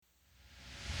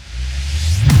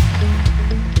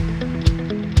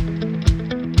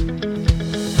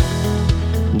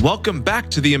Welcome back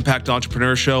to the Impact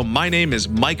Entrepreneur Show. My name is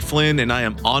Mike Flynn, and I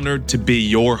am honored to be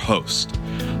your host.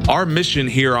 Our mission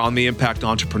here on the Impact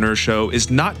Entrepreneur Show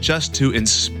is not just to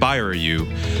inspire you,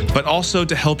 but also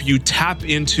to help you tap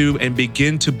into and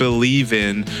begin to believe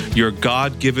in your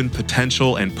God-given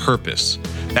potential and purpose.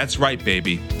 That's right,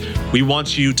 baby. We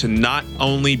want you to not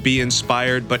only be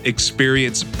inspired, but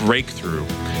experience breakthrough.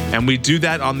 And we do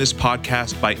that on this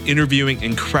podcast by interviewing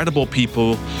incredible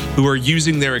people who are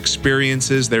using their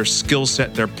experiences, their skill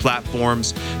set, their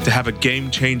platforms to have a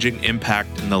game-changing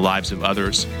impact in the lives of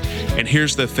others. And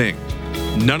here's the thing.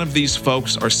 None of these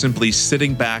folks are simply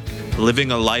sitting back,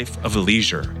 living a life of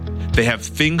leisure. They have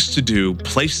things to do,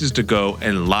 places to go,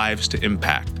 and lives to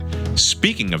impact.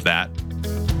 Speaking of that,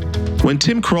 when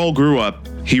Tim Croll grew up,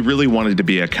 he really wanted to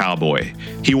be a cowboy.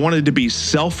 He wanted to be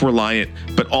self-reliant,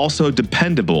 but also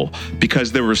dependable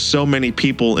because there were so many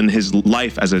people in his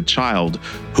life as a child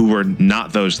who were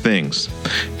not those things.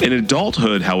 In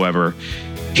adulthood, however,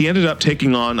 he ended up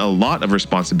taking on a lot of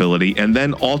responsibility and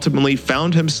then ultimately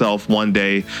found himself one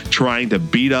day trying to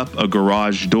beat up a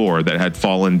garage door that had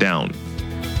fallen down.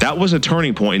 That was a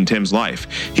turning point in Tim's life.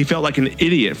 He felt like an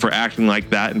idiot for acting like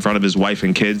that in front of his wife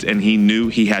and kids, and he knew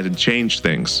he had to change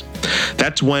things.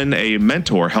 That's when a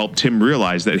mentor helped Tim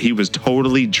realize that he was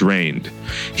totally drained.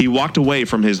 He walked away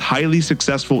from his highly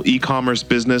successful e-commerce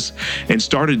business and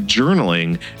started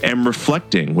journaling and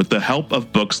reflecting with the help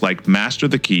of books like Master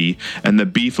the Key and the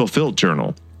Be Fulfilled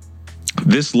Journal.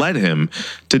 This led him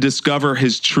to discover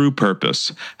his true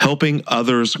purpose, helping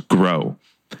others grow.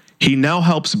 He now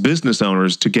helps business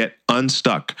owners to get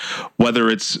unstuck,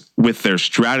 whether it's with their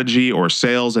strategy or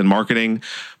sales and marketing.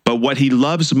 But what he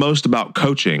loves most about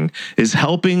coaching is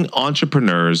helping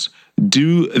entrepreneurs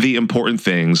do the important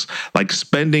things like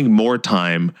spending more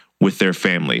time with their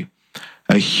family.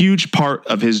 A huge part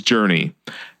of his journey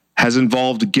has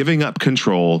involved giving up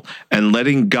control and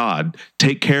letting God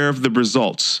take care of the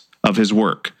results of his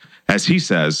work. As he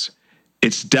says,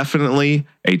 it's definitely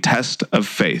a test of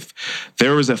faith.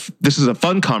 This is a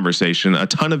fun conversation, a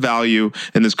ton of value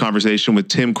in this conversation with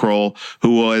Tim Croll,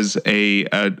 who was a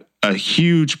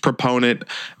huge proponent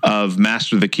of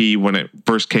Master the Key when it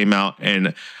first came out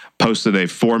and posted a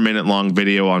 4-minute long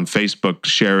video on Facebook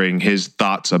sharing his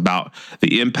thoughts about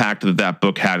the impact that that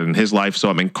book had in his life. So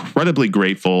I'm incredibly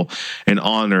grateful and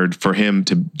honored for him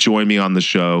to join me on the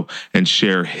show and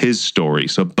share his story.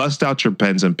 So bust out your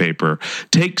pens and paper,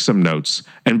 take some notes,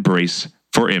 and brace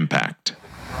for impact.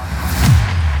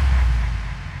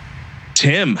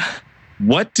 Tim,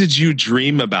 what did you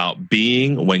dream about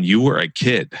being when you were a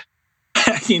kid?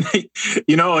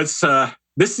 It's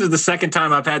this is the second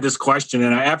time I've had this question,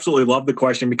 and I absolutely love the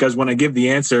question because when I give the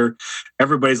answer,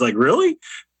 everybody's like, really?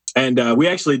 And we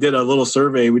actually did a little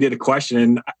survey. We did a question,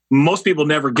 and most people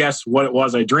never guess what it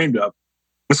was I dreamed of.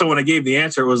 And so when I gave the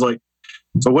answer, it was like,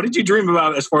 so what did you dream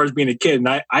about as far as being a kid?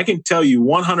 And I can tell you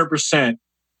 100%,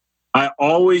 I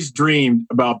always dreamed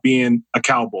about being a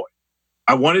cowboy.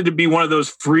 I wanted to be one of those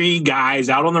free guys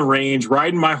out on the range,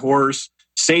 riding my horse,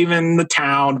 saving the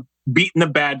town, beating the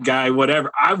bad guy,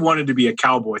 whatever. I wanted to be a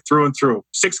cowboy through and through.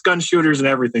 6-gun shooters and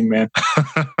everything, man.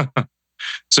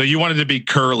 So you wanted to be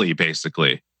Curly,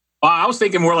 basically. I was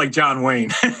thinking more like John Wayne.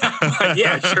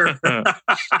 Yeah, sure.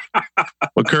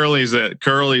 Well, Curly's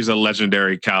a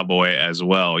legendary cowboy as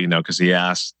well, because he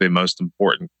asked the most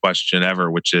important question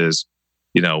ever, which is,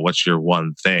 what's your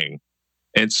one thing?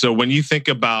 And so when you think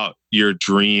about your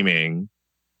dreaming,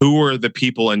 who were the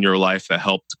people in your life that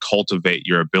helped cultivate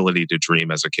your ability to dream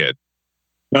as a kid?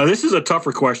 Now, this is a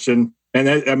tougher question. And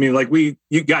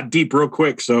you got deep real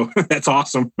quick. So that's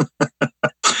awesome.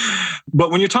 But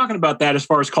when you're talking about that, as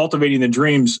far as cultivating the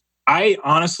dreams, I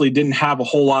honestly didn't have a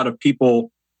whole lot of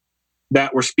people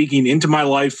that were speaking into my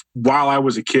life while I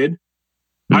was a kid.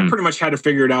 I pretty much had to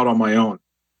figure it out on my own.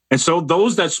 And so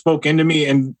those that spoke into me,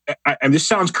 and this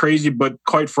sounds crazy, but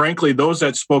quite frankly, those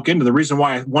that spoke into the reason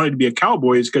why I wanted to be a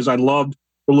cowboy is because I loved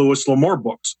the Lewis Lamore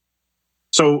books.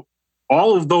 So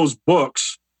all of those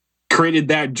books created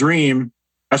that dream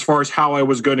as far as how I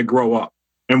was going to grow up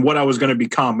and what I was going to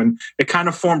become. And it kind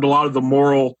of formed a lot of the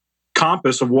moral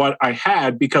compass of what I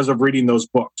had because of reading those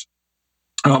books.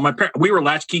 We were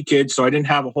latchkey kids, so I didn't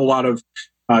have a whole lot of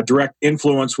direct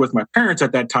influence with my parents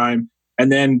at that time. And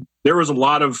then there was a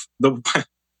lot of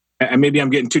and maybe I'm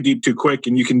getting too deep too quick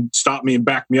and you can stop me and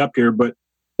back me up here, but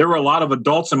there were a lot of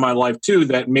adults in my life too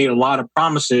that made a lot of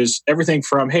promises, everything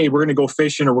from, hey, we're going to go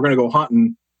fishing or we're going to go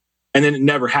hunting. And then it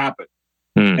never happened.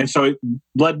 And so it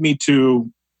led me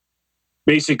to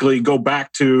basically go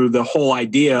back to the whole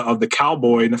idea of the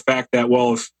cowboy and the fact that,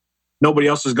 well, if nobody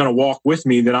else is going to walk with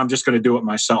me, then I'm just going to do it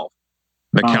myself.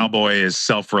 The cowboy is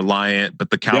self-reliant, but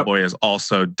the cowboy is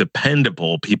also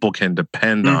dependable. People can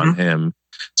depend on him.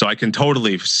 So I can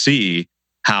totally see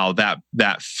how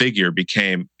that figure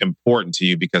became important to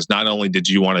you, because not only did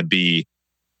you want to be,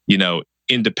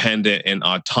 independent and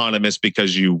autonomous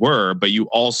because you were, but you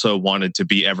also wanted to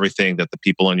be everything that the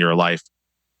people in your life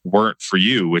weren't for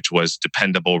you, which was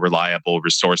dependable, reliable,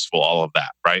 resourceful, all of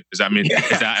that, right?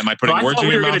 Am I putting words in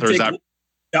your mouth, or is that?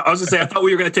 I was gonna say, I thought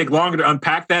we were gonna take longer to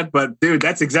unpack that, but dude,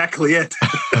 that's exactly it.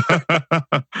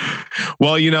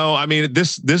 Well,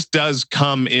 this does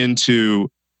come into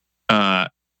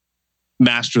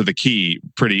Master the Key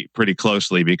pretty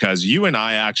closely, because you and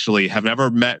I actually have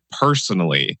never met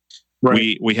personally.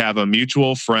 Right. We have a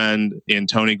mutual friend in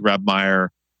Tony Grebmeyer.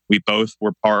 We both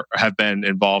have been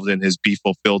involved in his Be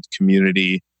Fulfilled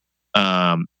community,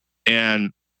 and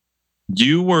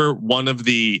you were one of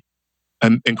the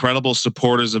incredible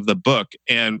supporters of the book.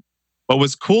 And what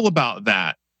was cool about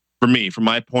that, for me, from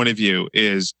my point of view,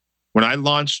 is when I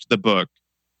launched the book,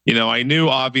 I knew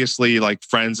obviously like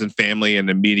friends and family and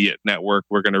immediate network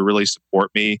were going to really support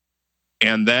me.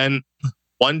 And then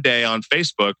one day on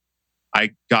Facebook,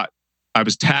 I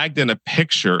was tagged in a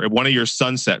picture, one of your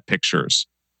sunset pictures.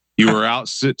 You were out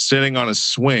sitting on a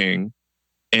swing,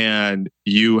 and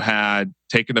you had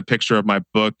taken a picture of my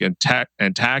book and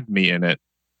tagged me in it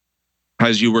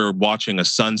as you were watching a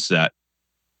sunset,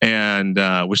 and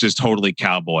which is totally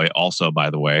cowboy, also, by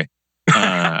the way.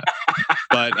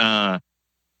 But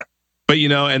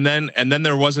and then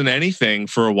there wasn't anything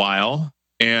for a while,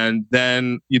 and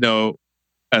then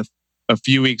a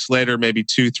few weeks later, maybe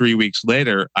 2-3 weeks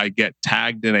later, I get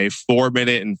tagged in a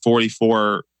 4-minute and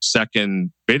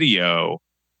 44-second video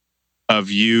of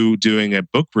you doing a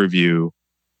book review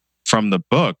from the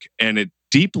book, and it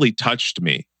deeply touched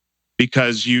me,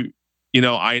 because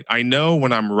I know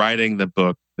when I'm writing the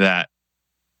book that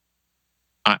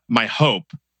my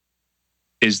hope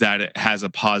is that it has a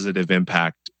positive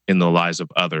impact in the lives of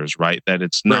others, right? That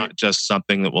it's not just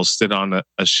something that will sit on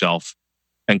a shelf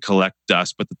and collect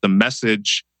dust, but that the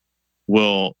message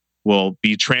will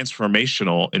be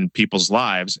transformational in people's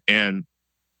lives. And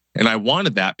I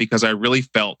wanted that because I really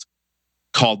felt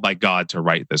called by God to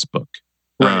write this book.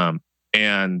 Right.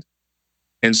 And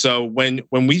so when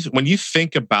you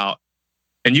think about,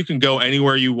 and you can go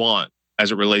anywhere you want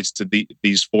as it relates to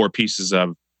these 4 pieces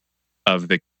of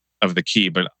the key,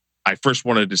 but I first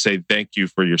wanted to say thank you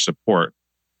for your support.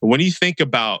 But when you think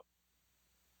about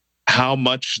how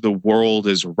much the world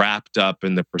is wrapped up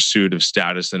in the pursuit of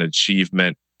status and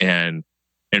achievement, and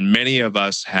many of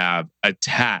us have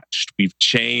we've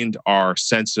chained our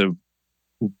sense of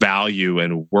value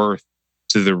and worth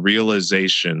to the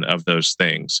realization of those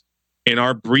things. In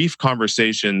our brief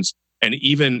conversations, and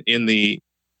even in the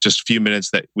just few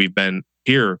minutes that we've been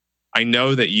here, I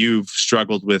know that you've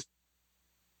struggled with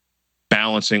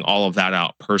balancing all of that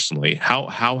out personally.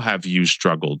 How have you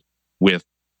struggled with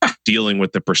dealing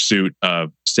with the pursuit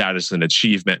of status and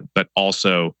achievement, but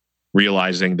also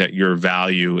realizing that your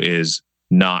value is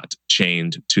not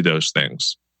chained to those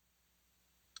things?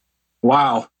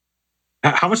 Wow.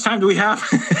 How much time do we have?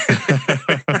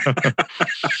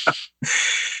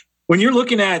 When you're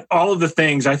looking at all of the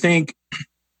things, I think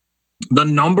the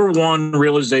number one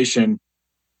realization,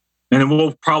 and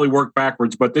we'll probably work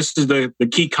backwards, but this is the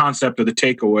key concept of the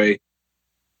takeaway,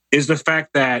 is the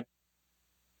fact that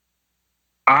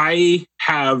I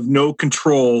have no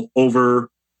control over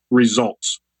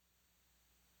results.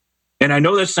 And I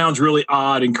know that sounds really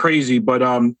odd and crazy, but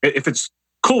if it's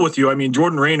cool with you, I mean,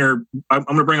 Jordan Rayner, I'm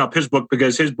going to bring up his book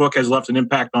because his book has left an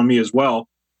impact on me as well.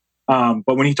 But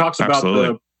when he talks about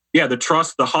the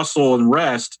trust, the hustle, and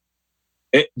rest,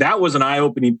 that was an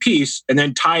eye-opening piece, and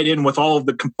then tied in with all of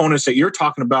the components that you're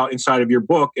talking about inside of your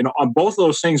book. And on both of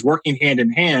those things working hand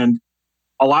in hand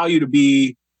allow you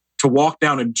to walk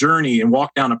down a journey and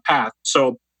walk down a path.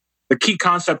 So the key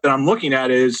concept that I'm looking at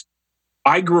is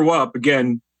I grew up,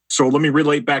 again, so let me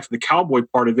relate back to the cowboy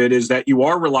part of it, is that you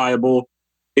are reliable.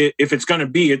 If it's going to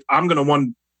be, I'm going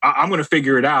to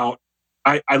figure it out.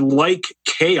 I like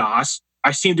chaos.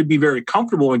 I seem to be very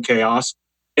comfortable in chaos.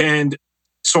 And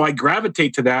so I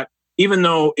gravitate to that, even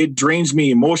though it drains me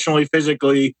emotionally,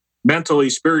 physically, mentally,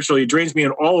 spiritually. It drains me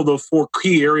in all of those 4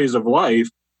 key areas of life.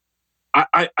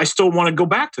 I still want to go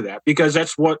back to that because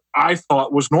that's what I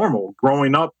thought was normal.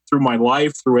 Growing up through my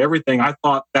life, through everything, I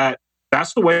thought that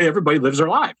that's the way everybody lives their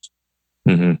lives.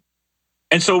 Mm-hmm.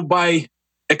 And so by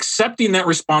accepting that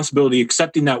responsibility,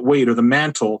 accepting that weight or the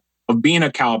mantle of being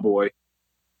a cowboy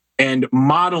and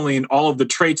modeling all of the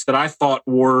traits that I thought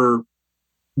were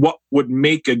what would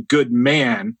make a good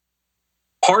man,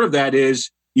 part of that is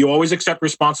you always accept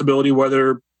responsibility,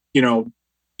 whether,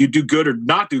 you do good or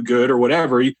not do good or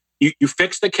whatever. You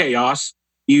fix the chaos,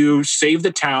 you save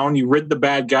the town, you rid the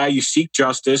bad guy, you seek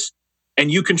justice,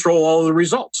 and you control all of the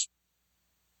results.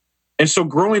 And so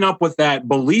growing up with that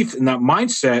belief and that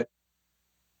mindset,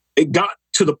 it got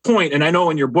to the point, and I know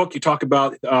in your book you talk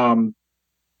about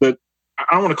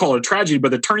I don't want to call it a tragedy,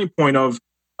 but the turning point of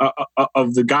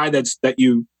the guy that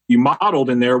you modeled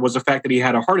in there was the fact that he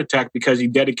had a heart attack because he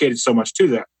dedicated so much to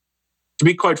that. To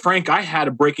be quite frank, I had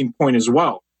a breaking point as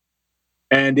well.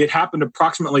 And it happened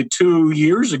approximately 2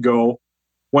 years ago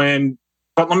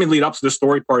but let me lead up to the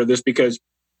story part of this, because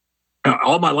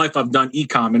all my life I've done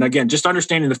e-com. And again, just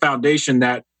understanding the foundation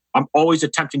that I'm always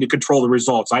attempting to control the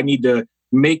results. I need to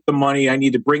make the money. I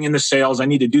need to bring in the sales. I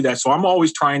need to do that. So I'm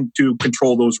always trying to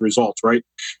control those results, right?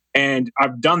 And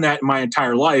I've done that my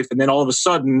entire life. And then all of a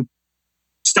sudden,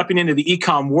 stepping into the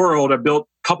e-com world, I built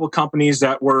a couple of companies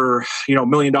that were, $1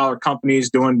 million companies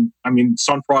doing,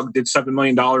 Sunfrog did $7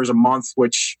 million a month,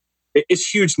 which it's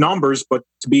huge numbers. But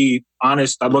to be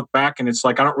honest, I look back and it's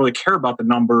like, I don't really care about the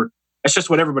number. That's just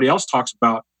what everybody else talks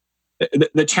about.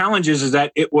 The challenge is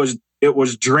that it was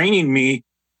draining me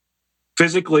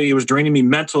physically. It was draining me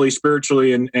mentally,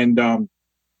 spiritually. And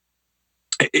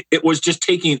it was just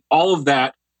taking all of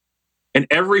that. And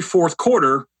every fourth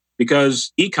quarter,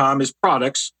 because e-com is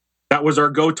products, that was our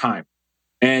go time.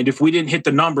 And if we didn't hit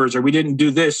the numbers, or we didn't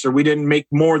do this, or we didn't make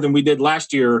more than we did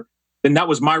last year, then that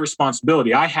was my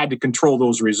responsibility. I had to control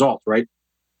those results, right?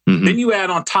 Mm-hmm. Then you add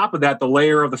on top of that the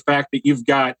layer of the fact that you've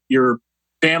got your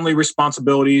family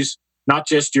responsibilities, not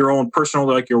just your own personal,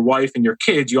 like your wife and your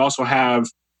kids. You also have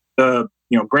the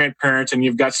grandparents, and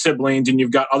you've got siblings, and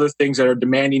you've got other things that are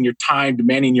demanding your time,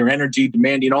 demanding your energy,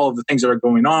 demanding all of the things that are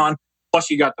going on. Plus,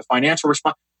 you got the financial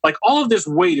response. Like, all of this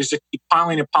weight is just keep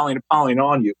piling and piling and piling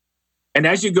on you. And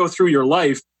as you go through your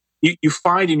life, you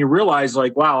find and you realize,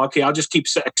 like, wow, okay, I'll just keep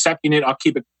accepting it. I'll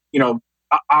keep it,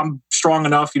 I'm strong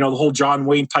enough, the whole John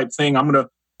Wayne type thing. I'm going to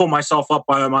pull myself up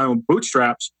by my own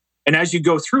bootstraps. And as you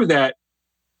go through that,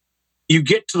 you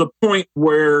get to the point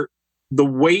where the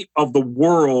weight of the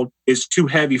world is too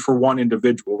heavy for one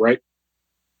individual, right?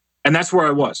 And that's where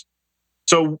I was.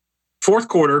 So fourth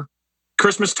quarter,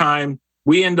 Christmas time,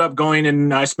 we end up going,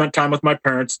 and I spent time with my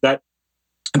parents. That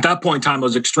at that point in time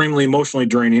was extremely emotionally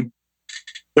draining.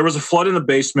 There was a flood in the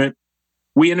basement.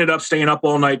 We ended up staying up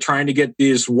all night trying to get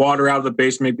this water out of the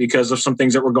basement because of some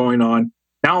things that were going on.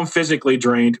 Now I'm physically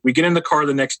drained. We get in the car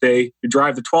the next day. We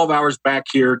drive the 12 hours back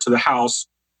here to the house.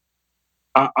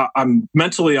 I'm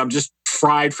just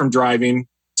fried from driving.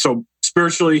 So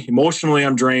spiritually, emotionally,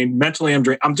 I'm drained. Mentally, I'm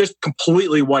drained. I'm just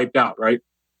completely wiped out, right?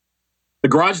 The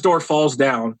garage door falls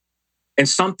down and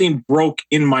something broke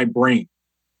in my brain.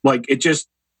 Like,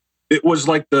 it was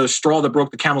like the straw that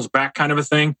broke the camel's back kind of a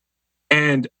thing.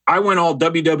 And I went all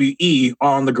WWE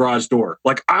on the garage door.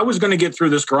 Like, I was going to get through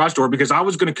this garage door because I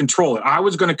was going to control it. I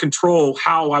was going to control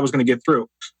how I was going to get through.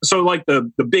 So like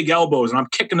the big elbows, and I'm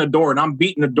kicking the door and I'm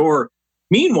beating the door.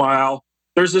 Meanwhile,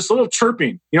 there's this little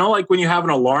chirping, like when you have an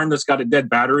alarm that's got a dead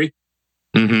battery,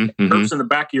 it chirps in the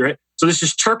back of your head. So there's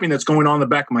this chirping that's going on in the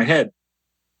back of my head.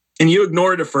 And you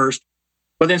ignore it at first,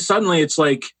 but then suddenly it's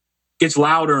like, gets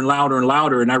louder and louder and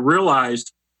louder. And I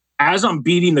realized as I'm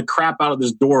beating the crap out of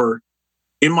this door,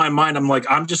 in my mind, I'm like,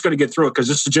 I'm just going to get through it because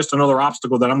this is just another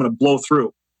obstacle that I'm going to blow through.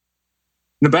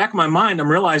 In the back of my mind, I'm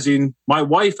realizing my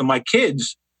wife and my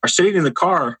kids are sitting in the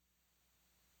car.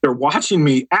 They're watching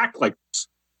me act like this.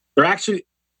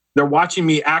 They're watching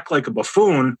me act like a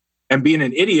buffoon and being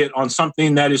an idiot on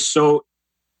something that is so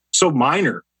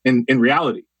minor in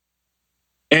reality.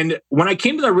 And when I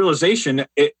came to that realization,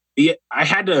 I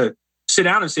had to sit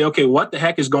down and say, okay, what the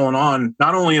heck is going on?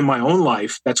 Not only in my own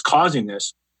life that's causing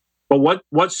this, but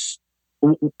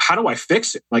how do I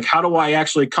fix it? Like, how do I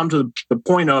actually come to the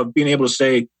point of being able to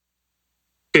say,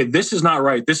 okay, this is not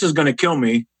right. This is going to kill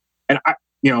me. And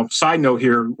side note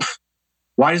here,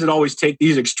 why does it always take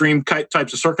these extreme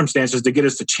types of circumstances to get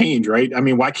us to change, right? I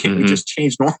mean, why can't we just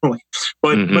change normally?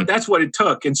 But that's what it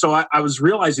took. And so I was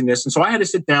realizing this. And so I had to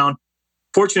sit down.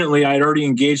 Fortunately, I had already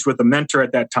engaged with a mentor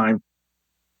at that time.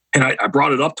 And I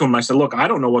brought it up to him. I said, look, I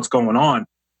don't know what's going on.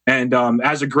 And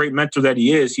as a great mentor that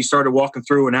he is, he started walking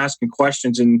through and asking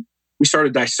questions. And we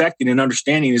started dissecting and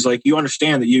understanding. He's like, you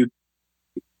understand that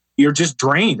you're just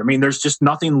drained. I mean, there's just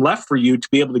nothing left for you to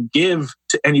be able to give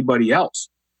to anybody else.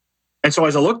 And so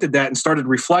as I looked at that and started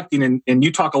reflecting, and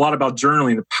you talk a lot about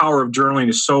journaling, the power of journaling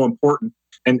is so important.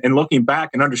 And looking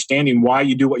back and understanding why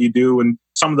you do what you do and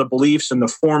some of the beliefs and the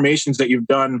formations that you've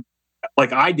done,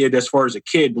 like I did as far as a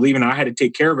kid, believing I had to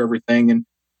take care of everything and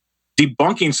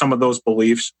debunking some of those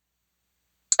beliefs.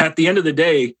 At the end of the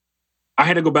day, I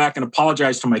had to go back and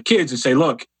apologize to my kids and say,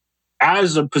 look,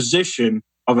 as a position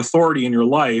of authority in your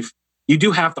life, you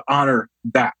do have to honor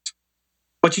that.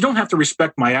 But you don't have to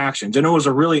respect my actions. And it was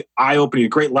a really eye-opening, a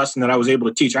great lesson that I was able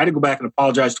to teach. I had to go back and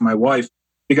apologize to my wife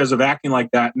because of acting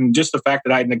like that, and just the fact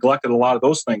that I had neglected a lot of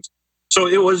those things. So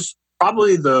it was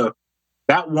probably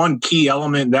that one key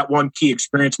element, that one key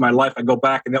experience in my life. I go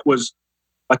back, and that was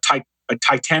a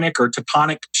titanic or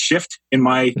tectonic shift in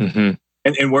my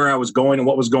and where I was going and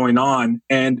what was going on.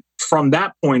 And from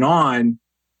that point on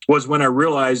was when I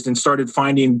realized and started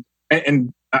finding,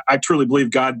 and I truly believe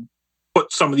God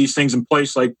put some of these things in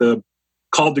place, like the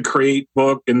Called to Create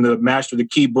book and the Master the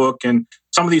Key book, and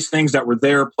some of these things that were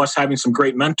there, plus having some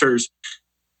great mentors.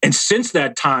 And since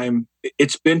that time,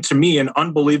 it's been to me an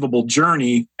unbelievable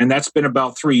journey. And that's been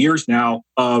about 3 years now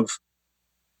of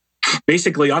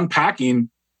basically unpacking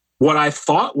what I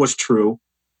thought was true,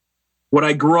 what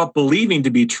I grew up believing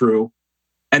to be true,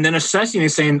 and then assessing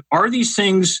and saying, are these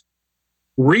things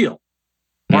real?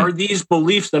 Are these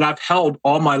beliefs that I've held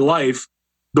all my life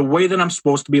the way that I'm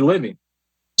supposed to be living?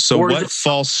 So what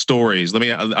false stories?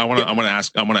 I want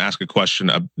to ask a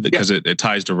question because it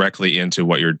ties directly into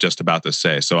what you're just about to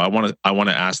say. So I want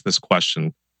to ask this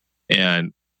question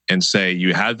and say,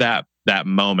 you had that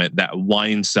moment, that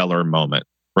wine cellar moment,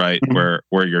 right?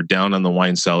 Where you're down on the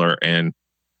wine cellar, and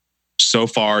so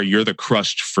far you're the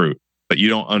crushed fruit, but you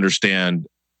don't understand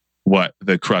what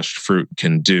the crushed fruit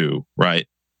can do, right?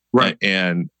 Right.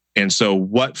 And so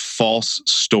what false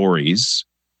stories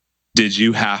did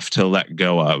you have to let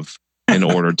go of in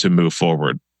order to move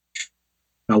forward?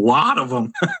 A lot of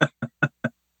them.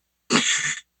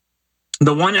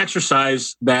 The one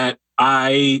exercise that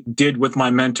I did with my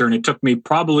mentor, and it took me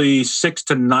probably 6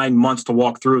 to 9 months to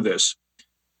walk through this.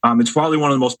 It's probably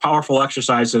one of the most powerful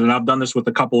exercises, and I've done this with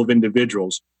a couple of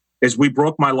individuals, is we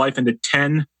broke my life into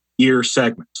 10-year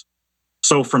segments.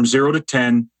 So from 0 to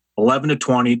 10, 11 to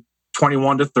 20,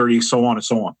 21 to 30, so on and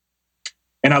so on.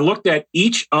 And I looked at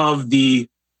each of the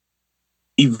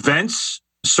events,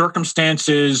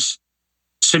 circumstances,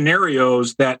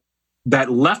 scenarios that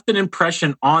left an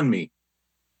impression on me.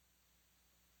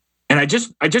 And I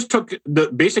just took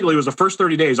basically it was the first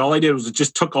 30 days. All I did was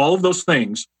just took all of those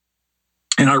things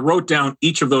and I wrote down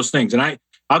each of those things. And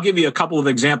I'll give you a couple of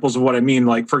examples of what I mean.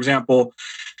 Like, for example,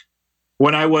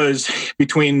 when I was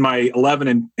between my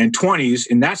 11 and 20s,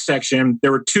 in that section,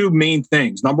 there were two main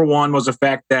things. Number one was the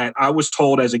fact that I was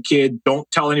told as a kid, don't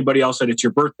tell anybody else that it's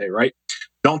your birthday, right?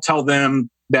 Don't tell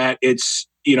them that it's,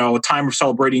 a time of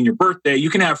celebrating your birthday. You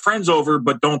can have friends over,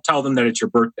 but don't tell them that it's your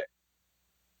birthday.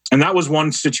 And that was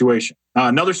one situation.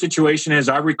 Another situation is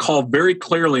I recall very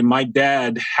clearly my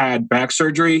dad had back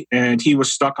surgery and he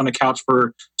was stuck on the couch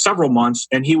for several months,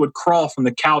 and he would crawl from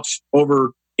the couch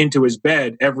over into his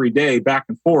bed every day, back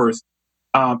and forth.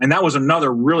 And that was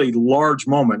another really large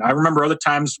moment. I remember other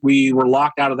times we were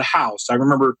locked out of the house. I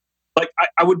remember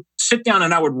I would sit down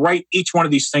and I would write each one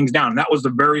of these things down. And that was the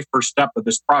very first step of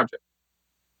this project.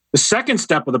 The second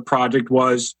step of the project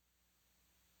was,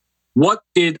 what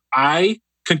did I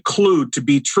conclude to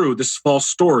be true? This false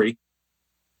story.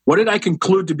 What did I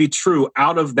conclude to be true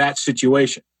out of that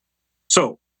situation?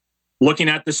 So looking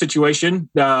at the situation,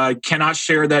 I cannot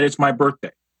share that it's my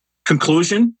birthday.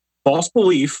 Conclusion, false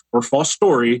belief or false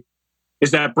story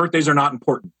is that birthdays are not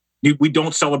important. We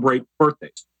don't celebrate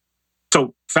birthdays.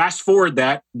 So fast forward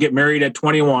that, get married at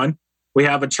 21. We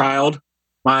have a child.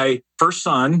 My first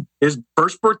son, his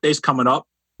first birthday's coming up.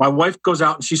 My wife goes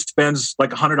out and she spends like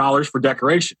 $100 for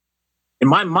decoration. In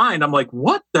my mind, I'm like,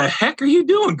 what the heck are you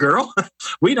doing, girl?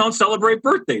 We don't celebrate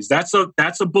birthdays. That's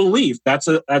a belief. That's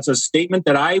a statement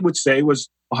that I would say was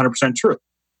 100% true.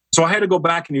 So I had to go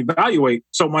back and evaluate.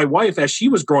 So my wife, as she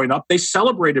was growing up, they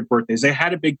celebrated birthdays. They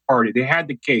had a big party. They had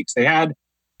the cakes. They had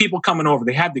people coming over.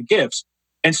 They had the gifts.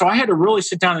 And so I had to really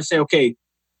sit down and say, okay,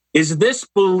 is this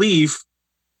belief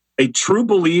a true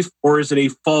belief or is it a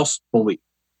false belief?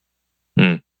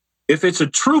 If it's a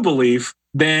true belief,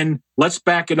 then let's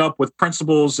back it up with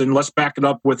principles and let's back it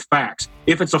up with facts.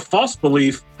 If it's a false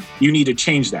belief, you need to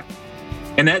change that.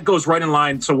 And that goes right in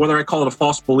line. So whether I call it a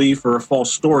false belief or a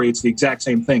false story, it's the exact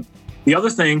same thing. The other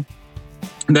thing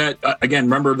that, again,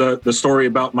 remember the story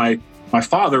about my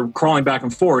father crawling back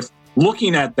and forth,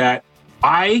 looking at that,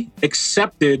 I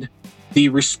accepted the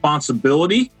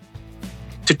responsibility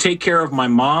to take care of my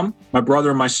mom, my brother,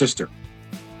 and my sister.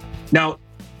 Now,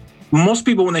 most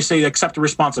people, when they say accept the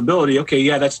responsibility, okay,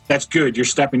 yeah, that's good. You're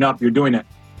stepping up, you're doing it.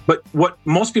 But what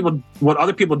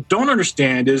other people don't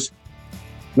understand is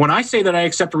when I say that I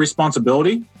accept the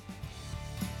responsibility,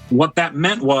 what that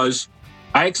meant was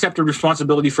I accepted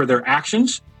responsibility for their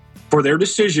actions, for their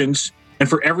decisions, and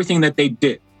for everything that they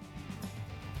did.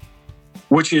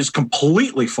 which is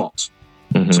completely false.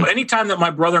 Mm-hmm. So anytime that my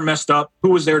brother messed up, who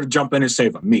was there to jump in and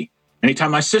save him? Me.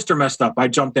 Anytime my sister messed up, I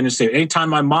jumped in and saved him. Anytime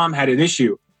my mom had an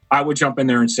issue, I would jump in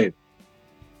there and save him.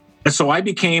 And so I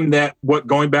became that,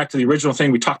 going back to the original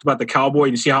thing, we talked about the cowboy,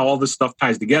 and you see how all this stuff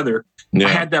ties together. Yeah.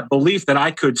 I had that belief that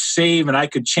I could save and I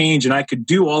could change and I could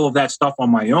do all of that stuff on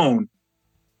my own,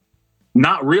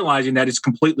 not realizing that it's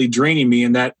completely draining me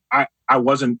and that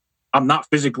I'm not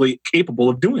physically capable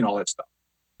of doing all that stuff.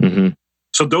 Mm-hmm.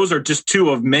 So those are just two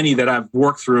of many that I've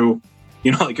worked through,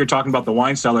 like you're talking about the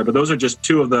wine cellar, but those are just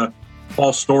two of the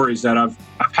false stories that I've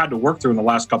had to work through in the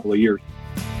last couple of years.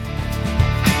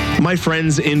 My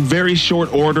friends, in very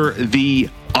short order, the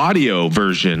audio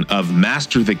version of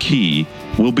Master the Key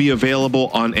will be available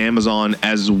on Amazon,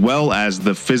 as well as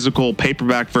the physical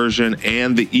paperback version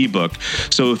and the ebook.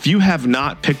 So if you have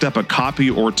not picked up a copy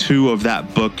or two of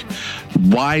that book,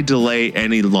 why delay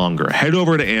any longer? Head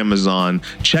over to Amazon,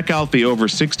 check out the over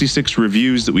 66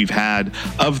 reviews that we've had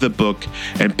of the book,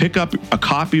 and pick up a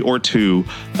copy or two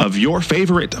of your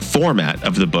favorite format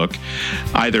of the book,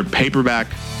 either paperback,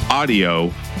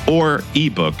 audio, or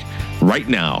ebook right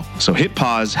now. So hit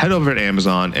pause, head over to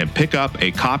Amazon, and pick up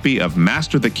a copy of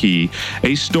Master the Key,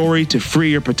 a story to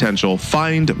free your potential,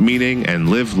 find meaning, and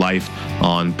live life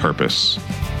on purpose.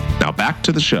 Now back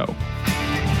to the show.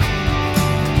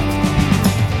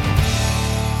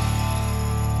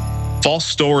 False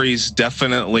stories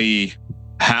definitely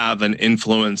have an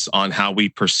influence on how we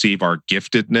perceive our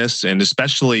giftedness, and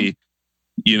especially,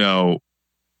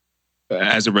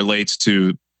 as it relates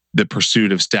to the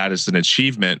pursuit of status and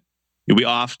achievement. We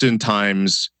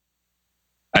oftentimes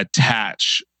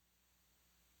attach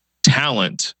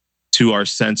talent to our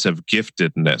sense of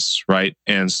giftedness, right?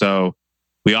 And so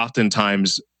we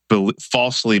oftentimes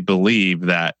falsely believe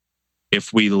that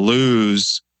if we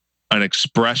lose an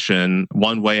expression,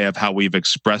 one way of how we've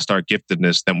expressed our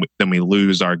giftedness, then we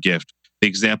lose our gift. The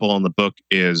example in the book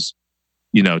is,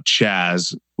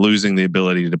 Chaz losing the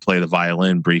ability to play the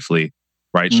violin briefly,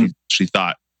 right? She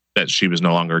thought that she was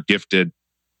no longer gifted.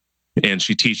 And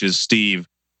she teaches Steve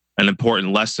an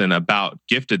important lesson about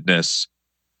giftedness.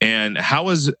 And how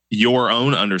has your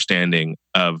own understanding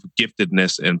of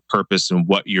giftedness and purpose and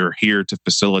what you're here to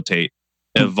facilitate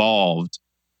evolved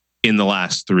in the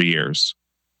last 3 years?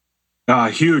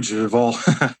 Huge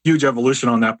evolution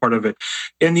on that part of it.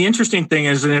 And the interesting thing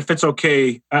is, and if it's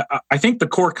okay, I think the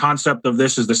core concept of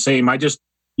this is the same. I just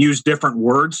use different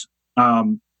words.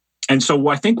 And so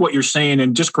I think what you're saying,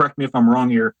 and just correct me if I'm wrong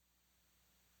here,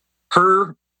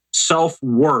 her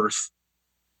self-worth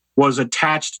was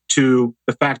attached to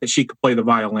the fact that she could play the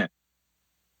violin.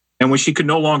 And when she could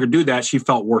no longer do that, she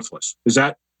felt worthless. Is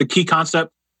that the key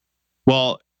concept?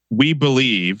 Well, we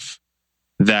believe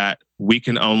that we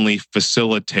can only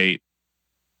facilitate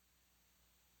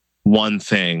one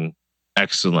thing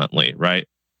excellently, right?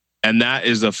 And that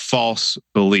is a false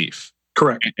belief.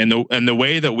 Correct. And the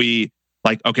way that we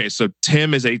so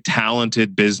Tim is a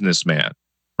talented businessman,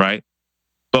 right?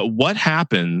 But what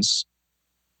happens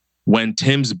when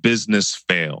Tim's business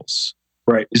fails?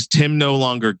 Right. Is Tim no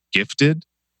longer gifted?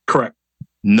 Correct.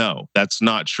 No, that's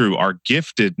not true. Our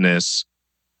giftedness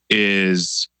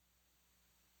is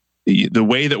the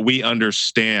way that we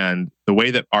understand, the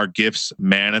way that our gifts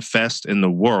manifest in the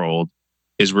world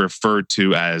is referred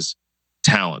to as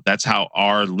talent. That's how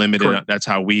that's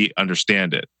how we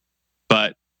understand it.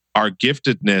 But our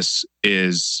giftedness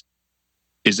is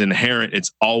inherent.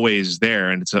 It's always there,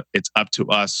 and it's up to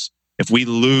us. If we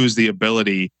lose the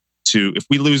ability if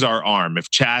we lose our arm, if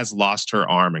Chaz lost her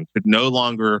arm and could no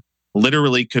longer play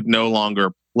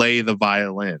the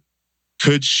violin,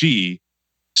 could she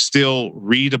still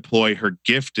redeploy her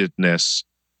giftedness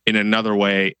in another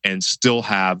way and still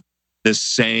have the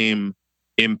same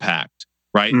impact,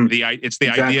 right? It's the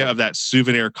idea of that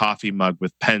souvenir coffee mug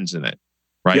with pens in it,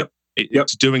 right? Yep.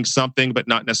 It's doing something, but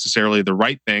not necessarily the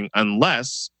right thing,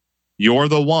 unless you're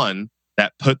the one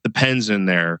that put the pens in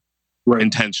there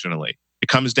intentionally. It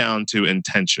comes down to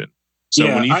intention. So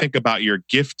when you think about your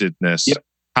giftedness,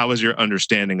 how has your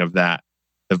understanding of that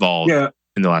evolved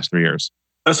in the last 3 years?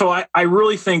 So I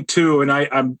really think too, and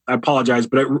I apologize,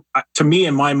 but to me,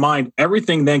 in my mind,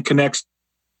 everything then connects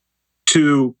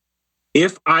to,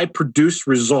 if I produce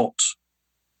results,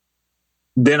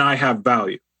 then I have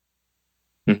value.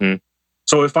 Mm-hmm.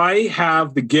 So if I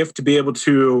have the gift to be able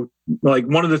to,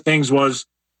 one of the things was,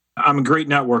 I'm a great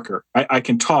networker. I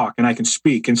can talk and I can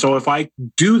speak. And so if I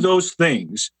do those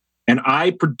things and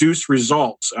I produce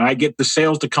results and I get the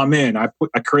sales to come in, I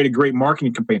create a great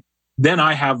marketing campaign, then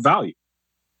I have value.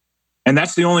 And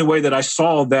that's the only way that I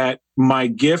saw that my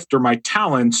gift or my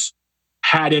talents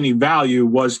had any value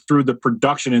was through the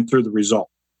production and through the result.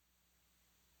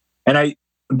 And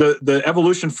the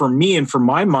evolution for me and for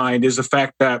my mind is the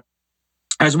fact that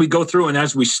as we go through and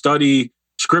as we study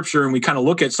scripture and we kind of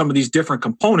look at some of these different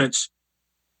components,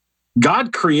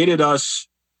 God created us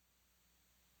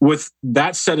with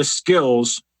that set of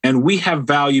skills, and we have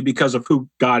value because of who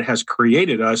God has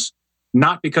created us,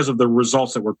 not because of the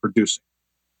results that we're producing.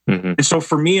 Mm-hmm. And so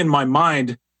for me, in my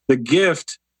mind, the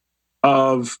gift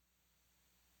of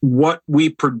what we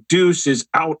produce is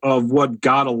out of what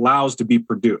God allows to be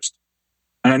produced.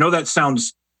 And I know that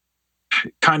sounds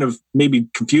kind of maybe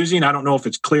confusing. I don't know if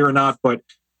it's clear or not, but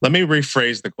let me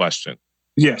rephrase the question.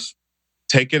 Yes.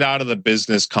 Take it out of the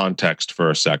business context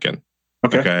for a second.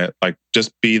 Okay. Like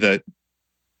just be the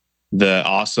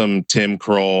awesome Tim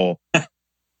Croll,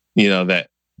 that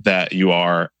you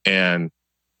are. And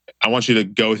I want you to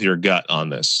go with your gut on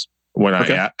this when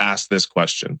I ask this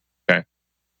question. Okay.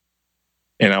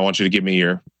 And I want you to give me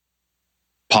your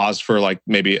pause for like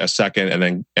maybe a second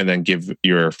and then give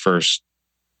your first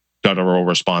guttural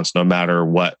response, no matter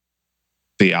what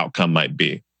the outcome might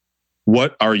be.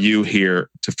 What are you here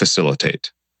to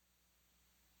facilitate?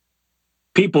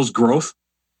 People's growth.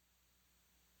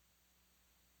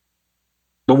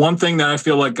 The one thing that I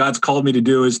feel like God's called me to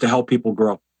do is to help people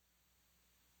grow.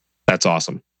 That's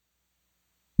awesome.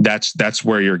 That's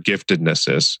where your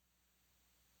giftedness is.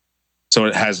 So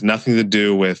it has nothing to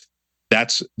do with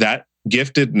that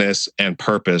giftedness and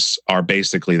purpose are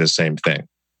basically the same thing.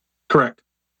 Correct.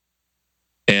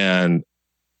 And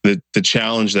the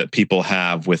challenge that people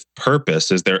have with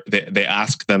purpose is they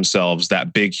ask themselves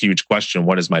that big, huge question,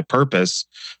 what is my purpose?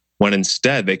 When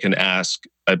instead they can ask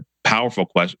a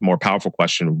more powerful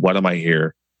question, what am I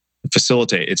here to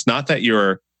facilitate? It's not that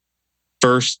your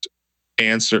first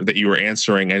answer, that you were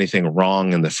answering anything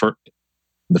wrong in the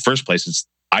first place. It's,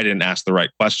 I didn't ask the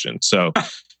right question. So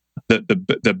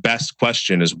the best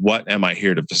question is, what am I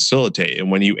here to facilitate? And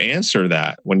when you answer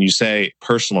that, when you say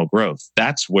personal growth,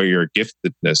 that's where your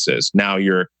giftedness is. Now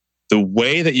the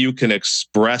way that you can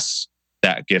express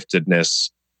that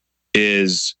giftedness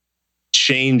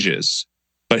changes.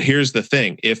 But here's the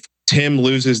thing. If Tim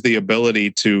loses the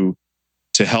ability to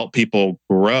help people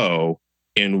grow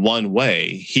in one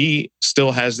way, he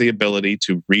still has the ability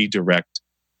to redirect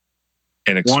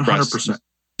and express 100%.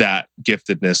 that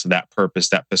giftedness, that purpose,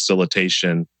 that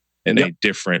facilitation in a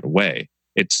different way.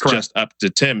 It's Correct. Just up to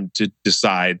Tim to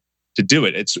decide to do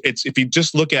it. It's if you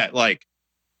just look at like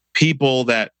people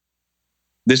that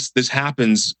this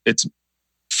happens, it's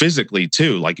physically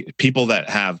too, like people that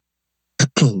have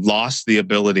lost the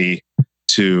ability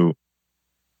to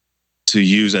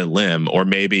use a limb, or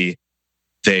maybe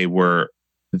they were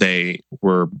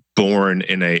born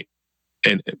as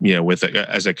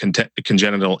a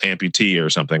congenital amputee or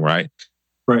something, right?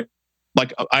 Right.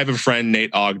 Like I have a friend,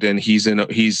 Nate Ogden. He's in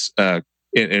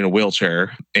a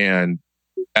wheelchair, and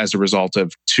as a result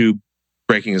of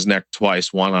breaking his neck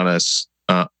twice, one on a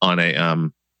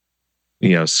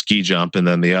ski jump, and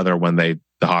then the other when the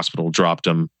hospital dropped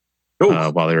him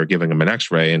while they were giving him an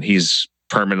X-ray, and he's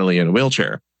permanently in a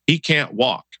wheelchair. He can't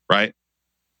walk, right?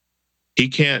 He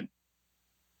can't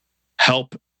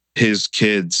help his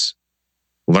kids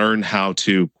learn how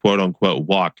to quote unquote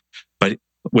walk, but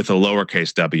with a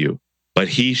lowercase w. But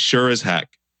he sure as heck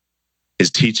is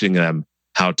teaching them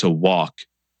how to walk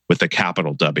with a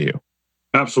capital W.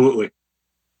 Absolutely.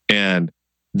 And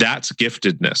that's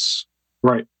giftedness.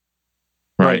 Right.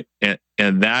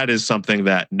 And that is something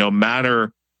that no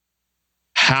matter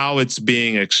how it's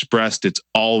being expressed, it's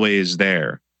always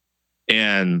there.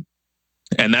 And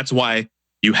that's why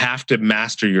you have to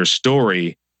master your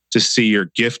story to see your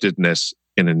giftedness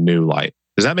in a new light.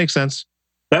 Does that make sense?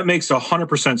 That makes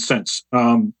 100% sense.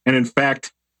 And in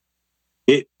fact,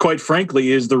 it quite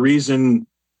frankly is the reason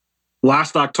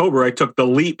last October I took the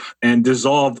leap and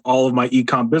dissolved all of my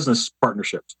e-com business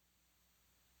partnerships,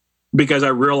 because I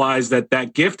realized that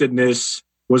giftedness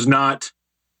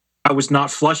I was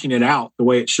not flushing it out the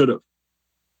way it should have.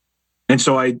 And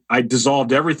so I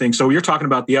dissolved everything. So you're talking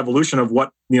about the evolution of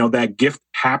what, that gift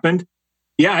happened.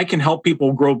 Yeah, I can help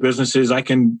people grow businesses. I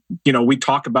can, we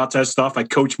talk about that stuff. I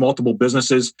coach multiple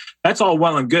businesses. That's all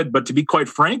well and good. But to be quite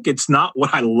frank, it's not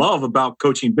what I love about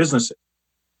coaching businesses.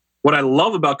 What I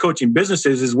love about coaching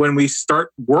businesses is when we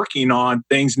start working on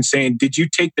things and saying, did you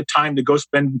take the time to go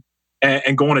spend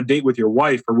and go on a date with your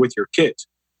wife or with your kids?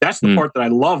 That's the part that I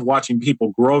love watching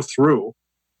people grow through.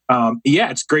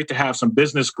 It's great to have some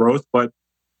business growth, but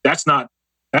that's not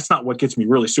what gets me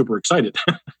really super excited.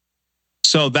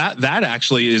 So that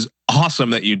actually is awesome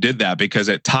that you did that, because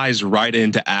it ties right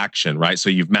into action, right? So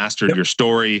you've mastered your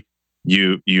story,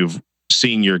 you've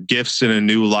seeing your gifts in a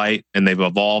new light, and they've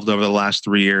evolved over the last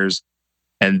 3 years.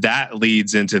 And that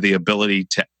leads into the ability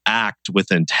to act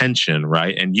with intention,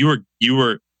 right? And you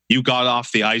got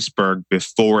off the iceberg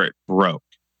before it broke.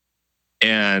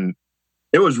 And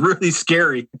it was really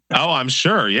scary. Oh, I'm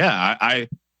sure. Yeah.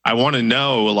 I want to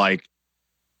know, like,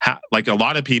 how, like, a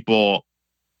lot of people,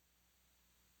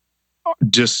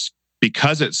 just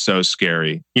because it's so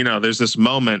scary, there's this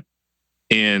moment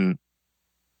in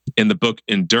the book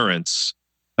Endurance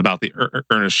about the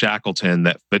Ernest Shackleton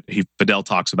that Fidel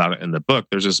talks about it in the book.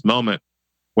 There's this moment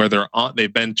where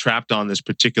they've been trapped on this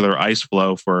particular ice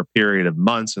floe for a period of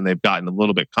months, and they've gotten a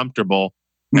little bit comfortable.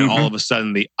 And all of a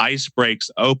sudden the ice breaks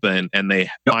open, and they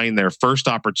find their first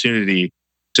opportunity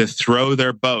to throw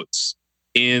their boats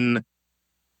in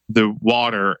the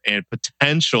water and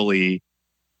potentially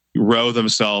row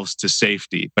themselves to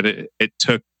safety. But it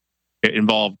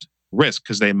involved risk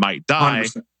because they might die,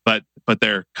 100%. but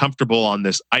they're comfortable on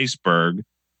this iceberg,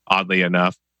 oddly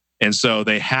enough. And so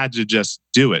they had to just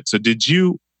do it. So did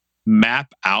you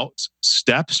map out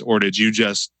steps, or did you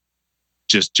just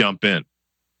jump in?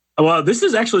 Well, this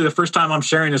is actually the first time I'm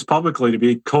sharing this publicly, to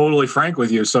be totally frank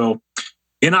with you. So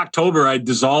in October, I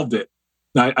dissolved it.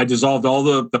 I dissolved all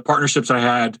the partnerships I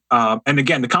had. And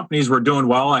again, the companies were doing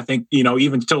well. I think,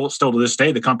 even still to this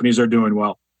day, the companies are doing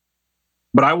well.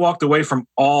 But I walked away from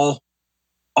all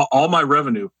my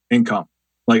revenue income.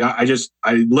 Like I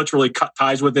literally cut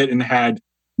ties with it and had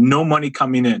no money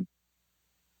coming in.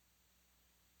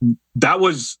 That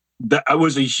was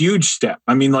a huge step.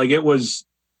 I mean, like, it was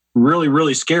really,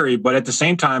 really scary. But at the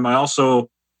same time, I also,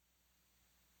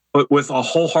 with a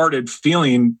wholehearted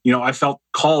feeling, I felt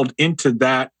called into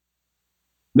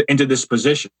this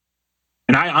position.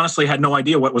 And I honestly had no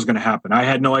idea what was going to happen. I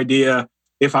had no idea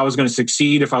if I was going to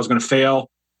succeed, if I was going to fail.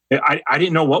 I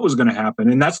didn't know what was going to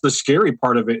happen. And that's the scary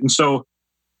part of it. And so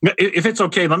if it's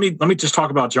okay, let me just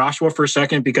talk about Joshua for a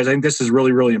second, because I think this is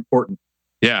really, really important.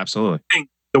 Yeah, absolutely.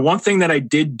 The one thing that I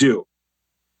did do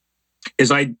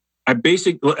is I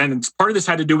basically, and part of this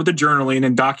had to do with the journaling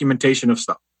and documentation of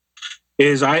stuff,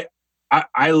 is I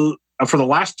for the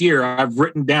last year, I've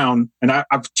written down, and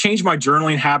I've changed my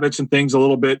journaling habits and things a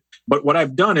little bit. But what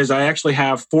I've done is I actually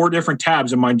have 4 different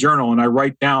tabs in my journal, and I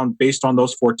write down based on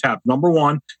those 4 tabs. Number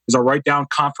 1 is I write down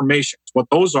confirmations. What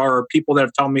those are people that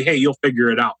have told me, hey, you'll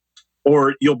figure it out,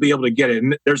 or you'll be able to get it.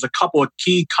 And there's a couple of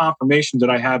key confirmations that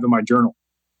I have in my journal.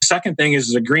 The second thing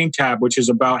is a green tab, which is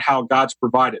about how God's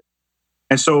provided.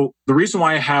 And so the reason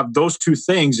why I have those 2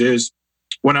 things is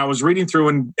when I was reading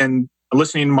through and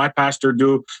listening to my pastor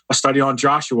do a study on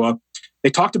Joshua, they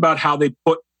talked about how they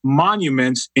put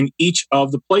monuments in each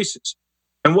of the places.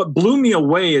 And what blew me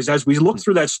away is, as we look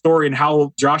through that story and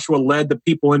how Joshua led the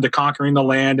people into conquering the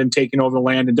land and taking over the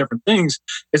land and different things,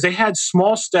 is they had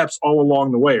small steps all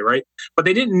along the way, right? But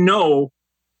they didn't know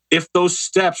if those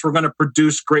steps were going to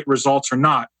produce great results or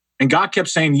not. And God kept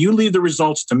saying, you leave the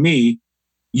results to me,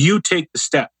 you take the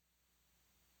step.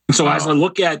 And so as I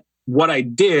look at what I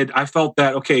did, I felt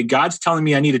that, okay, God's telling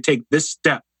me I need to take this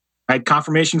step. I had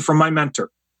confirmation from my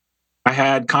mentor. I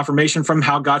had confirmation from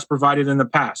how God's provided in the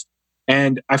past.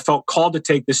 And I felt called to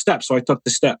take this step. So I took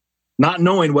the step, not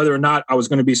knowing whether or not I was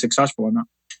going to be successful or not.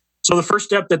 So the first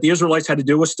step that the Israelites had to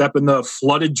do was step in the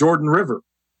flooded Jordan River,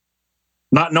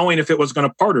 not knowing if it was going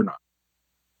to part or not.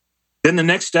 Then the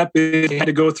next step is they had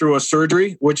to go through a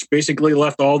surgery, which basically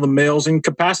left all the males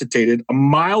incapacitated a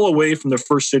mile away from the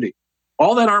first city.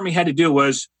 All that army had to do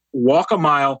was walk a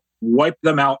mile, wipe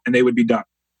them out, and they would be done.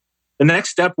 The next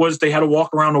step was they had to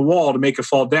walk around a wall to make it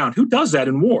fall down. Who does that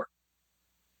in war?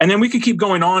 And then we could keep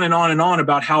going on and on and on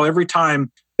about how every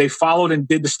time they followed and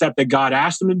did the step that God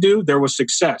asked them to do, there was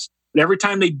success. But every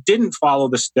time they didn't follow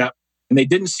the step and they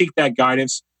didn't seek that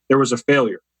guidance, there was a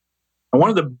failure. And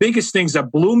one of the biggest things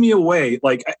that blew me away,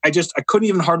 like I couldn't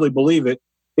even hardly believe it,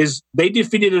 is they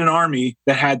defeated an army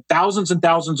that had thousands and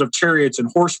thousands of chariots and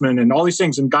horsemen and all these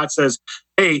things. And God says,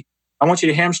 hey, I want you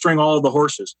to hamstring all of the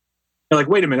horses. They're like,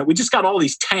 wait a minute, we just got all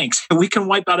these tanks. We can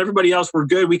wipe out everybody else. We're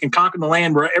good. We can conquer the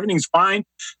land where everything's fine.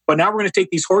 But now we're going to take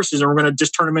these horses and we're going to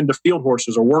just turn them into field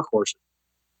horses or work horses.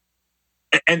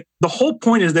 And the whole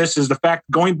point of this is the fact,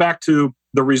 going back to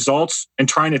the results and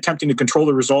attempting to control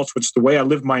the results, which is the way I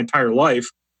lived my entire life,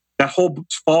 that whole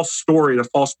false story, the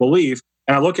false belief.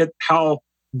 And I look at how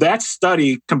that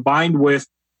study combined with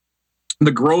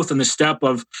the growth and the step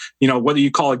of, whether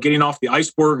you call it getting off the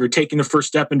iceberg or taking the first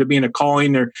step into being a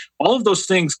calling, or all of those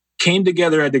things came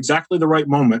together at exactly the right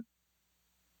moment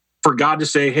for God to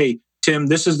say, hey, Tim,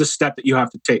 this is the step that you have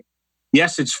to take.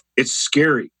 Yes, it's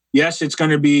scary. Yes, it's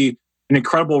going to be an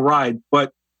incredible ride.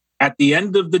 But at the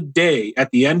end of the day,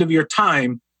 at the end of your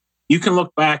time, you can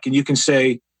look back and you can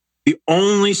say, the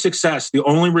only success, the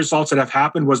only results that have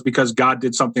happened was because God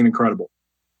did something incredible.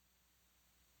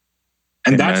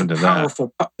 And Amen that's a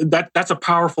powerful, that's a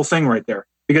powerful thing right there,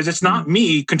 because it's not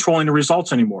me controlling the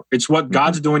results anymore. It's what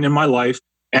God's doing in my life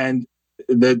and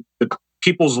the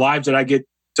people's lives that I get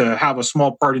to have a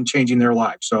small part in changing their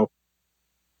lives. So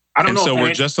I don't know.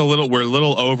 So we're a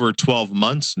little over 12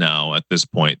 months now at this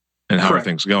point. And how are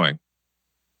things going?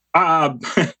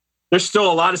 There's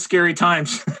still a lot of scary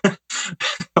times.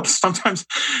 Sometimes.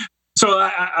 So, all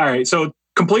right. So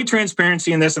complete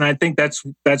transparency in this. And I think that's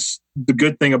the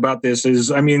good thing about this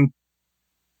is, I mean,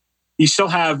 you still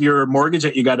have your mortgage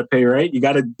that you got to pay, right? You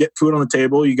got to get food on the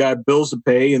table. You got bills to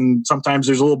pay. And sometimes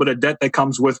there's a little bit of debt that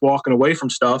comes with walking away from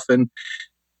stuff. And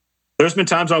there's been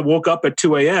times I woke up at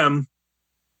 2 a.m.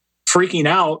 freaking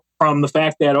out from the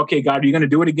fact that, okay, God, are you going to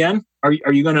do it again? Are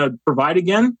you going to provide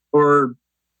again? Or,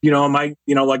 am I,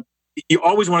 like, you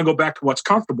always want to go back to what's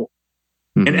comfortable.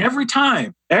 Mm-hmm. And every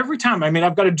time, I mean,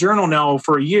 I've got a journal now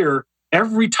for a year.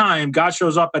 Every time God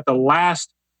shows up at the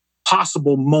last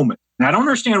possible moment. And I don't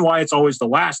understand why it's always the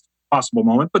last possible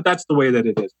moment, but that's the way that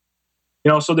it is.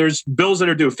 So there's bills that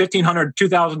are due, $1,500,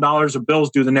 $2,000 of bills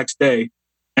due the next day.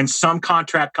 And some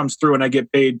contract comes through and I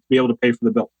get paid to be able to pay for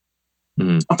the bill.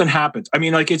 Mm-hmm. Something happens. I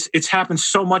mean, like it's happened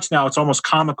so much now, it's almost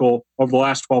comical over the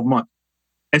last 12 months.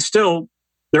 And still,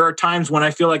 there are times when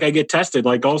I feel like I get tested.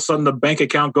 Like all of a sudden the bank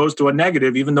account goes to a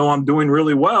negative, even though I'm doing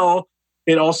really well,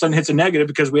 it all of a sudden hits a negative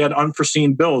because we had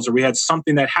unforeseen bills or we had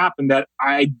something that happened that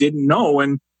I didn't know.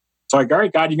 And it's like, all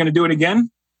right, God, you're going to do it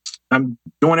again? I'm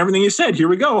doing everything you said. Here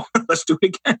we go. Let's do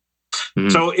it again. Mm-hmm.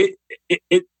 So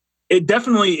it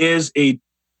definitely is a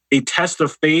test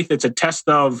of faith. It's a test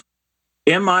of,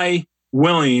 am I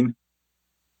willing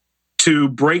to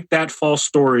break that false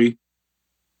story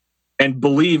and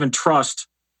believe and trust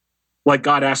like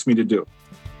God asked me to do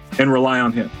and rely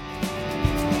on Him?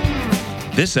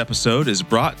 This episode is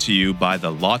brought to you by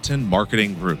the Lawton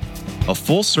Marketing Group, a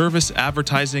full-service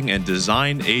advertising and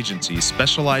design agency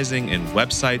specializing in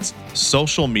websites,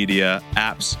 social media,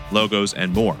 apps, logos,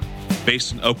 and more.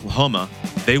 Based in Oklahoma,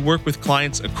 they work with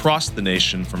clients across the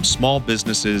nation, from small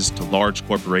businesses to large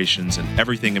corporations and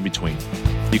everything in between.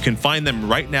 You can find them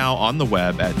right now on the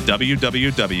web at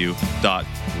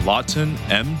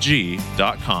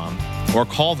www.lawtonmg.com or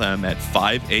call them at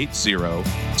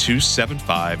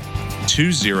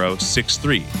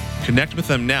 580-275-2063. Connect with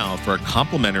them now for a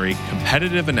complimentary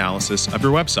competitive analysis of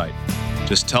your website.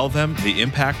 Just tell them the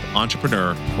Impact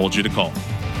Entrepreneur told you to call.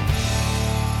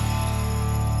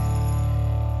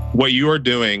 What you are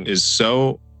doing is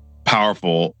so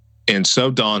powerful and so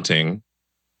daunting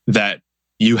that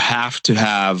you have to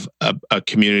have a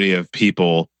community of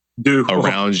people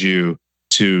around you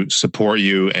to support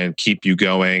you and keep you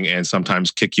going and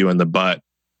sometimes kick you in the butt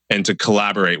and to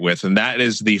collaborate with. And that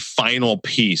is the final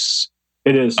piece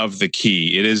of the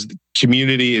key. It is,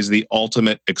 community is the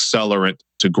ultimate accelerant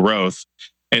to growth.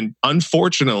 And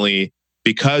unfortunately,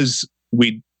 because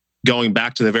going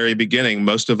back to the very beginning,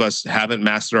 most of us haven't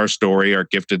mastered our story, our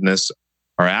giftedness,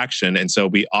 our action. And so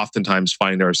we oftentimes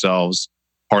find ourselves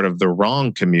part of the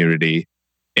wrong community.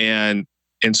 And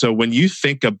so when you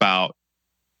think about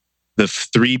the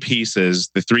three pieces,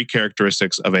 the three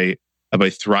characteristics of a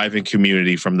thriving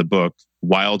community from the book,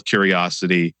 wild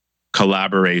curiosity,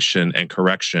 collaboration, and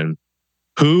correction,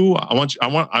 I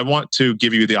want to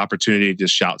give you the opportunity to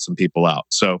shout some people out.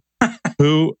 So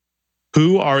who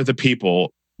are the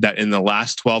people that in the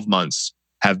last 12 months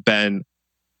have been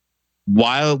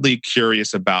wildly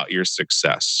curious about your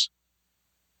success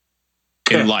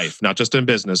in life, not just in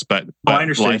business, but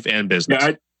life and business?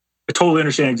 Yeah, I totally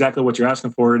understand exactly what you're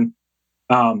asking for. And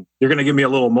you're going to get me a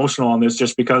little emotional on this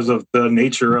just because of the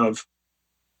nature of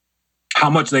how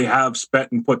much they have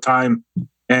spent and put time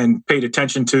and paid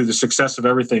attention to the success of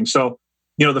everything. So,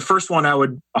 the first one I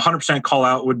would 100% call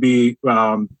out would be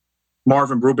Marvin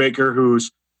Brubaker, who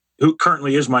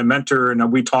currently is my mentor, and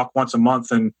we talk once a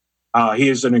month. And he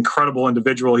is an incredible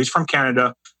individual. He's from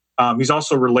Canada. He's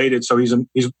also related, so he's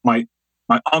my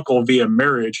uncle via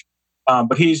marriage.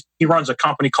 But he runs a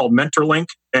company called MentorLink,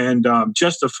 and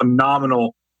just a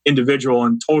phenomenal individual.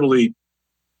 And totally,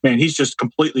 man, he's just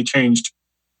completely changed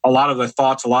a lot of the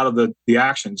thoughts, a lot of the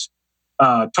actions.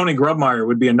 Tony Grubmeyer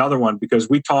would be another one, because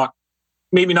we talk,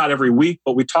 maybe not every week,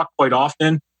 but we talk quite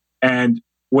often. And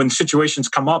when situations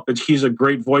come up, he's a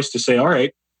great voice to say, all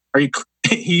right,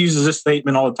 he uses this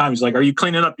statement all the time. He's like, are you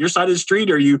cleaning up your side of the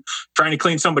street, or are you trying to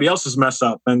clean somebody else's mess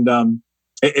up? And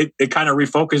it kind of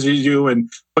refocuses you and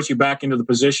puts you back into the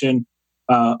position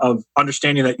of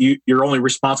understanding that you're only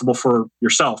responsible for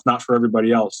yourself, not for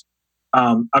everybody else.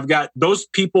 I've got those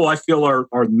people I feel are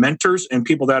mentors and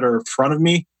people that are in front of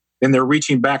me, and they're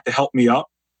reaching back to help me up.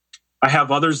 I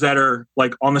have others that are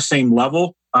like on the same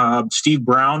level. Steve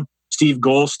Brown, Steve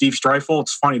Gold, Steve Streifel.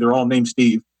 It's funny, they're all named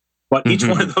Steve. But each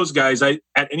one of those guys, at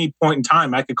any point in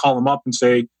time, I could call them up and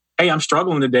say, "Hey, I'm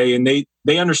struggling today," and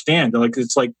they understand. Like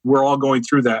it's like we're all going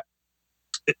through that.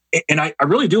 And I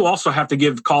really do also have to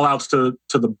give call outs to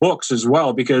the books as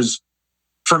well, because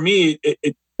for me,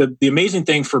 the amazing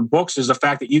thing for books is the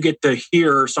fact that you get to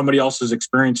hear somebody else's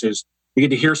experiences. You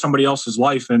get to hear somebody else's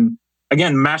life. And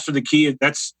again, Master the Key,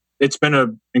 it's been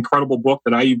an incredible book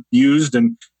that I used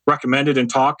and recommended and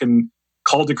talked and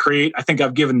called to create. I think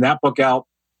I've given that book out.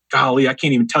 Golly, I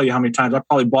can't even tell you how many times. I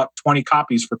probably bought 20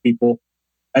 copies for people.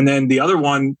 And then the other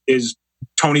one is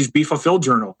Tony's Be Fulfilled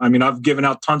Journal. I mean, I've given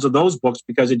out tons of those books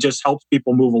because it just helps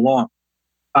people move along.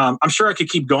 I'm sure I could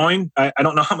keep going. I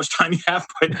don't know how much time you have,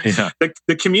 but Yeah.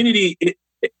 the community,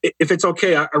 if it's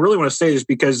okay, I really want to say this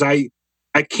because I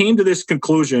came to this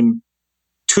conclusion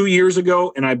 2 years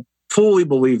ago, and I fully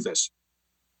believe this.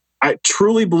 I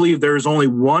truly believe there is only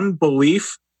one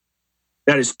belief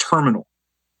that is terminal.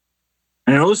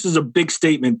 And I know this is a big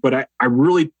statement, but I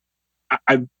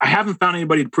haven't found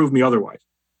anybody to prove me otherwise.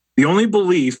 The only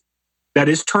belief that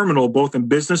is terminal, both in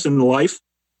business and life,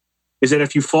 is that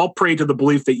if you fall prey to the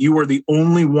belief that you are the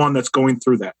only one that's going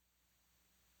through that.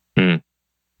 And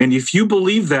if you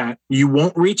believe that, you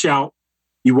won't reach out,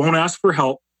 you won't ask for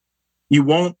help, you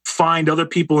won't find other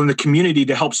people in the community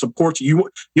to help support you.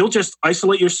 You'll just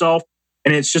isolate yourself,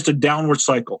 and it's just a downward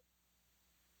cycle.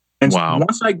 And Wow.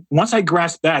 once I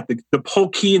grasp that, the whole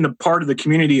key and the part of the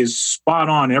community is spot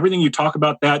on. Everything you talk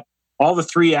about, that all the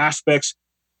three aspects,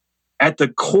 at the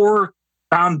core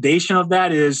foundation of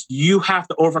that is you have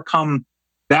to overcome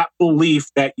that belief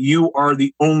that you are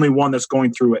the only one that's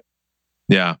going through it.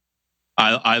 Yeah.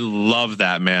 I love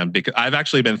that, man, because I've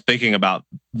actually been thinking about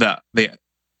the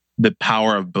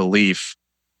power of belief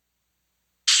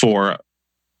for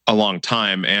a long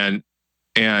time. And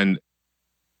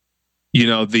you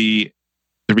know, the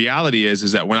reality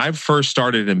is that when I first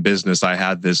started in business, I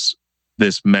had this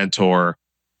mentor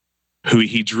who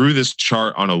he drew this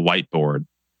chart on a whiteboard.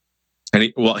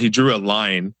 And he drew a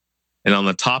line, and on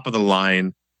the top of the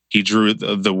line, he drew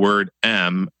the word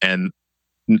M, and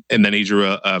then he drew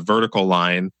a vertical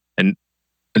line, and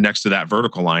next to that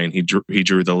vertical line, he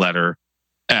drew the letter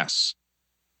S.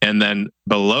 And then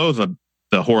below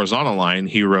the horizontal line,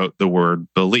 he wrote the word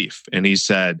belief. And he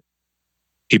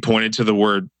pointed to the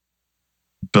word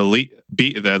belief,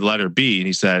 the letter B, and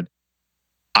he said,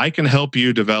 "I can help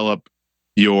you develop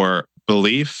your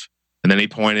belief." And then he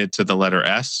pointed to the letter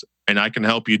S, and "I can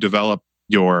help you develop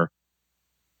your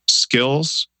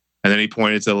skills." And then he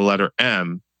pointed to the letter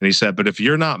M, and he said, "But if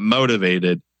you're not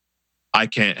motivated, I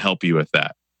can't help you with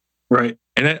that." Right.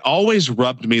 And it always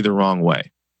rubbed me the wrong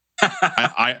way.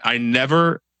 I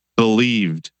never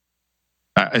believed.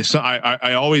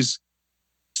 I always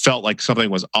felt like something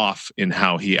was off in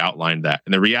how he outlined that.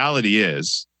 And the reality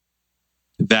is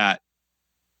that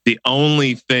the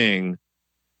only thing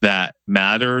that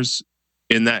matters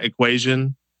in that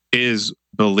equation is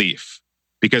belief.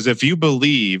 Because if you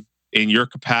believe in your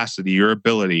capacity, your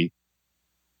ability,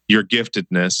 your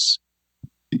giftedness,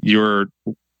 your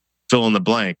fill in the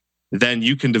blank, then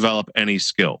you can develop any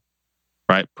skill,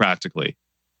 right? Practically.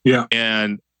 Yeah.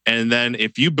 And then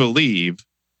if you believe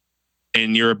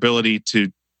in your ability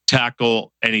to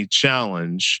tackle any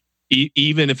challenge,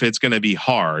 even if it's going to be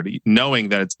hard, knowing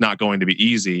that it's not going to be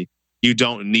easy, you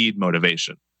don't need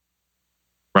motivation,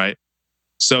 right?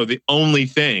 So the only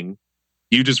thing,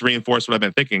 you just reinforce what I've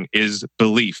been thinking, is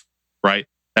belief, right?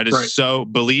 That is right. So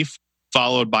belief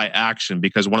followed by action,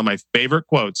 because one of my favorite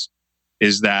quotes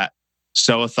is that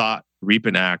sow a thought, reap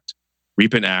an act,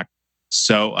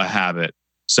 sow a habit,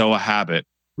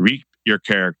 reap your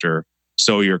character,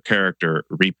 sow your character,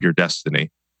 reap your destiny.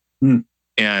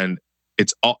 And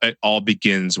it all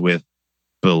begins with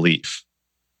belief.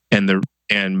 And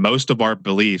most of our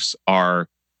beliefs are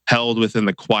held within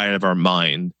the quiet of our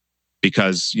mind,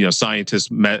 because scientists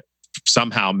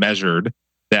somehow measured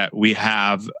that we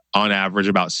have on average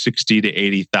about 60 to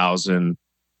 80,000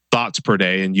 thoughts per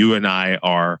day, and you and I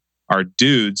are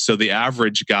dudes, so the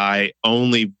average guy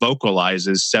only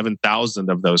vocalizes 7,000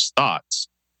 of those thoughts.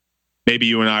 Maybe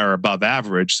you and I are above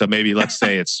average, so maybe let's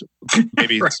say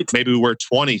maybe we're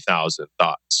 20,000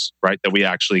 thoughts, right, that we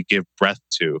actually give breath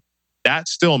to. That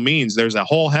still means there's a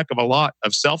whole heck of a lot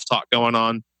of self-talk going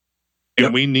on,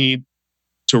 and we need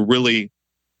to really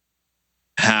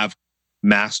have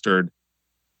mastered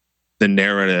the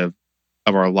narrative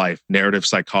of our life. Narrative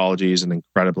psychology is an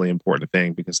incredibly important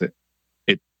thing, because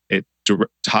it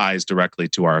ties directly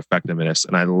to our effectiveness.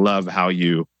 And I love how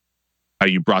you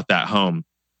brought that home.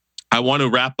 I want to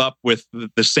wrap up with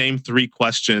the same 3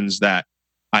 questions that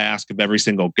I ask of every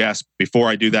single guest. Before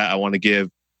I do that, I want to give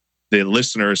the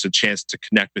listeners a chance to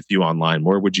connect with you online.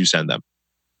 Where would you send them?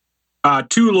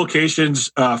 2 locations.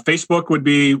 Facebook would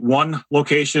be one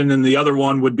location, and the other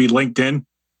one would be LinkedIn.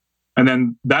 And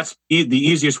then that's the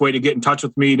easiest way to get in touch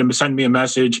with me, to send me a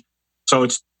message. So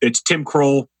it's Tim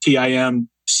Croll, TIMCROLL.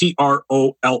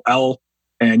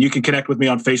 And you can connect with me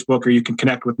on Facebook, or you can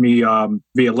connect with me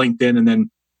via LinkedIn, and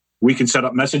then we can set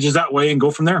up messages that way and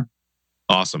go from there.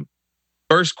 Awesome.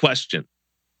 First question.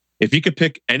 If you could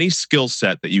pick any skill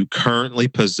set that you currently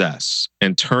possess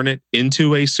and turn it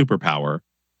into a superpower,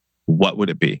 what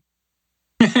would it be?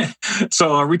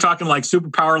 So are we talking like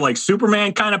superpower, like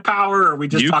Superman kind of power? Or are we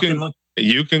just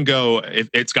You can go,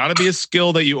 it's got to be a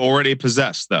skill that you already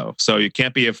possess, though. So you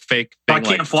can't be a fake thing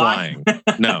like flying.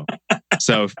 No.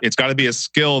 So it's got to be a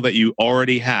skill that you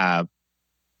already have,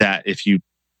 that if you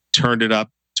turned it up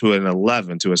to an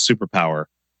 11, to a superpower,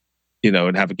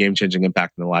 and have a game-changing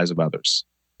impact in the lives of others.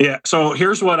 Yeah. So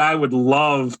here's what I would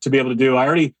love to be able to do. I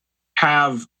already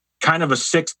have kind of a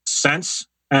sixth sense,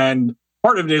 and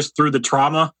part of it is through the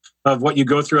trauma of what you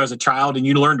go through as a child, and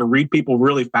you learn to read people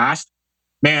really fast.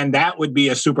 Man, that would be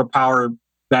a superpower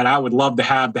that I would love to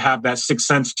have that sixth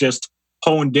sense just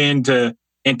honed in to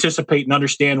anticipate and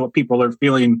understand what people are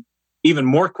feeling even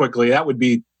more quickly. That would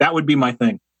be my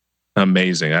thing.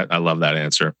 Amazing. I love that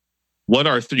answer. What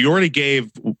are you already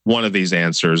gave one of these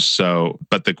answers,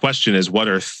 but the question is, what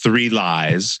are 3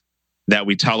 lies that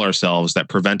we tell ourselves that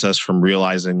prevent us from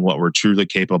realizing what we're truly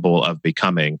capable of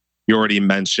becoming? You already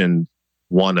mentioned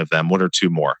one of them. What are 2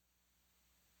 more?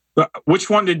 Which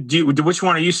one which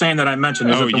one are you saying that I mentioned?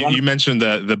 You mentioned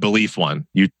the belief one.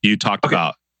 You talked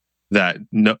about that,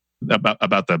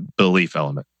 about the belief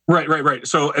element. Right.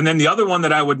 So, and then the other one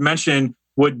that I would mention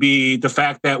would be the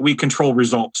fact that we control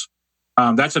results.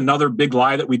 That's another big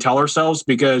lie that we tell ourselves,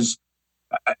 because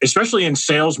especially in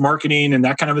sales, marketing, and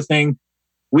that kind of a thing,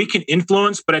 we can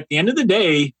influence, but at the end of the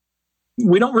day,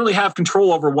 we don't really have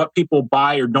control over what people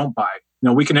buy or don't buy.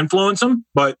 We can influence them,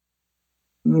 but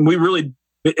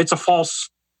it's a false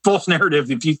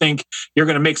narrative if you think you're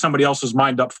going to make somebody else's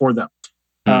mind up for them.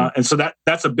 And so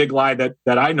that's a big lie that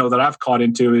I know that I've caught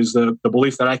into, is the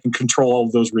belief that I can control all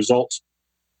of those results.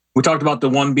 We talked about the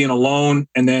one being alone,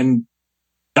 and then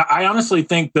I honestly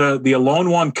think the alone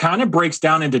one kind of breaks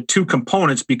down into 2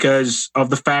 components, because of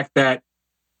the fact that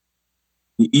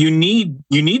you need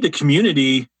the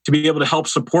community to be able to help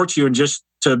support you, and just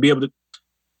to be able to.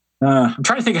 I'm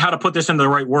trying to think of how to put this into the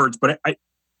right words, but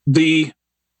the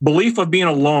belief of being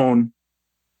alone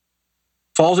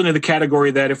falls into the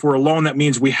category that if we're alone, that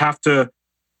means we have to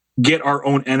get our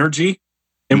own energy,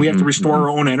 and we have to restore our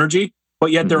own energy.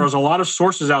 But yet there is a lot of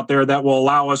sources out there that will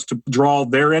allow us to draw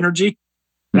their energy.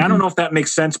 And I don't know if that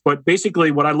makes sense, but basically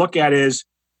what I look at is,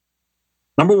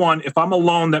 number one, if I'm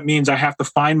alone, that means I have to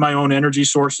find my own energy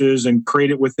sources and create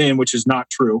it within, which is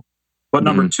not true. But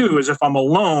number 2 is, if I'm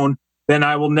alone, then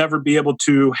I will never be able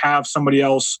to have somebody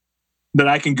else that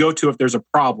I can go to if there's a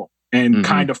problem, and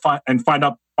kind of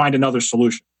find another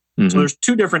solution. So there's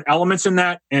 2 different elements in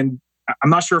that, and I'm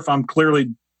not sure if I'm clearly.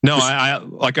 No, I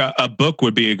like a book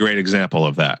would be a great example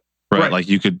of that, right? Like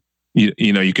you could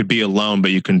be alone,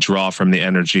 but you can draw from the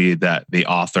energy that the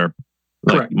author,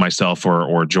 like myself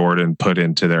or Jordan, put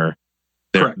into their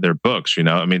books.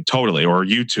 I mean, totally, or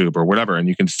YouTube or whatever, and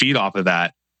you can feed off of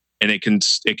that, and it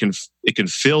can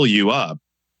fill you up,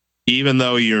 even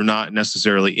though you're not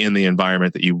necessarily in the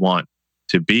environment that you want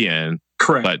to be in.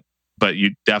 Correct. But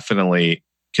you definitely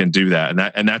can do that,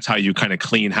 and that's how you kind of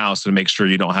clean house and make sure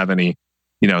you don't have any,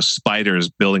 spiders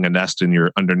building a nest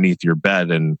underneath your bed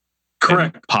and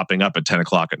popping up at 10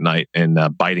 o'clock at night and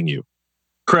biting you.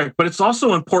 Correct. But it's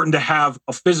also important to have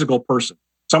a physical person,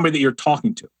 somebody that you're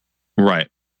talking to. Right.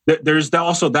 There's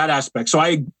also that aspect. So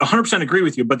I 100% agree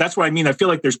with you, but that's what I mean. I feel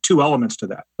like there's 2 elements to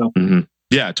that. So.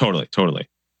 Yeah, totally.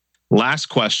 Last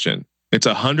question. It's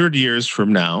 100 years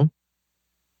from now,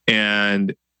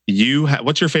 and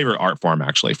what's your favorite art form,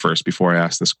 actually, first, before I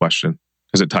ask this question,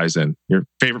 because it ties in. Your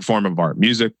favorite form of art: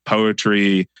 music,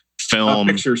 poetry, film?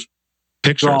 Pictures.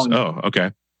 Drawing. Oh,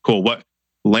 okay. Cool. What,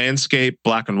 landscape,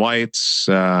 black and whites?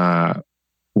 What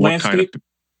landscape. Kind of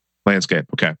landscape?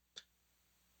 Okay.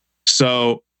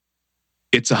 So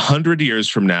it's 100 years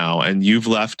from now, and you've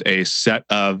left a set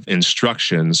of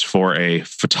instructions for a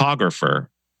photographer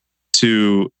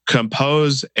to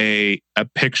compose a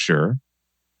picture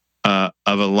of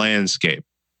a landscape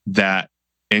that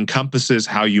encompasses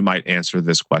how you might answer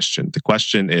this question. The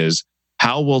question is,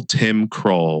 how will Tim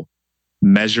Croll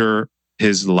measure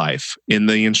his life in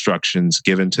the instructions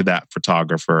given to that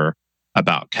photographer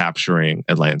about capturing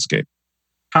a landscape?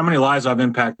 How many lives I've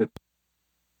impacted?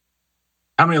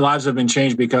 How many lives have been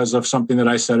changed because of something that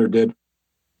I said or did?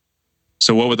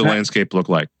 So what would the landscape look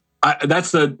like?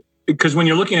 Because when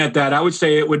you're looking at that, I would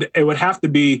say it would have to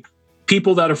be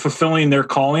people that are fulfilling their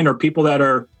calling or people that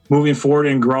are moving forward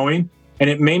and growing. And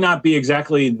it may not be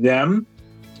exactly them.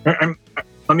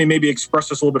 Let me maybe express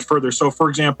this a little bit further. So for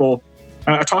example,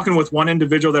 talking with one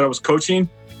individual that I was coaching,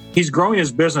 he's growing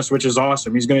his business, which is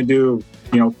awesome. He's going to do,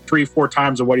 3-4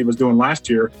 times of what he was doing last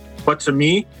year. But to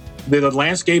me, the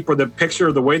landscape or the picture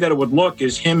or the way that it would look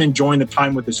is him enjoying the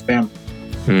time with his family.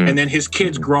 And then his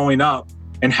kids growing up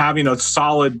and having a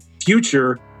solid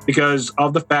future because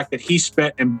of the fact that he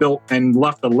spent and built and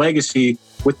left a legacy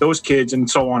with those kids and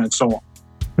so on and so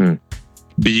on.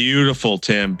 Beautiful,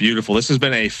 Tim. Beautiful. This has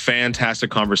been a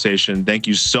fantastic conversation. Thank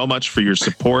you so much for your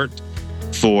support,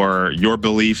 for your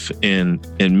belief in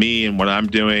me and what I'm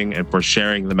doing, and for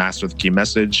sharing the Master the Key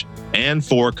message, and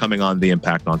for coming on the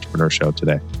Impact Entrepreneur Show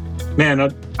today.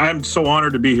 Man, I'm so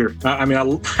honored to be here. I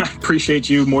appreciate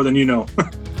you more than you know.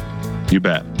 You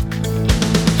bet.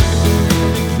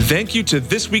 Thank you to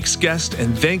this week's guest,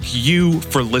 and thank you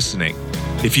for listening.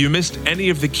 If you missed any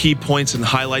of the key points and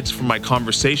highlights from my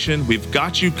conversation, we've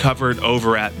got you covered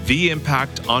over at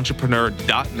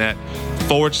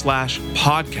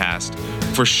theimpactentrepreneur.net/podcast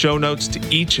for show notes to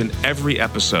each and every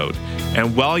episode.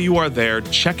 And while you are there,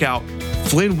 check out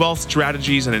Flynn Wealth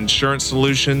Strategies and Insurance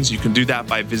Solutions. You can do that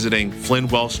by visiting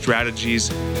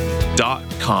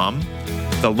flynnwealthstrategies.com.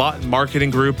 The Lot Marketing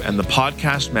Group and the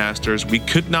Podcast Masters. We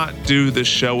could not do this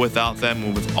show without them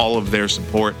and with all of their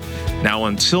support. Now,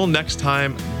 until next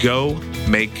time, go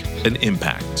make an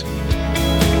impact.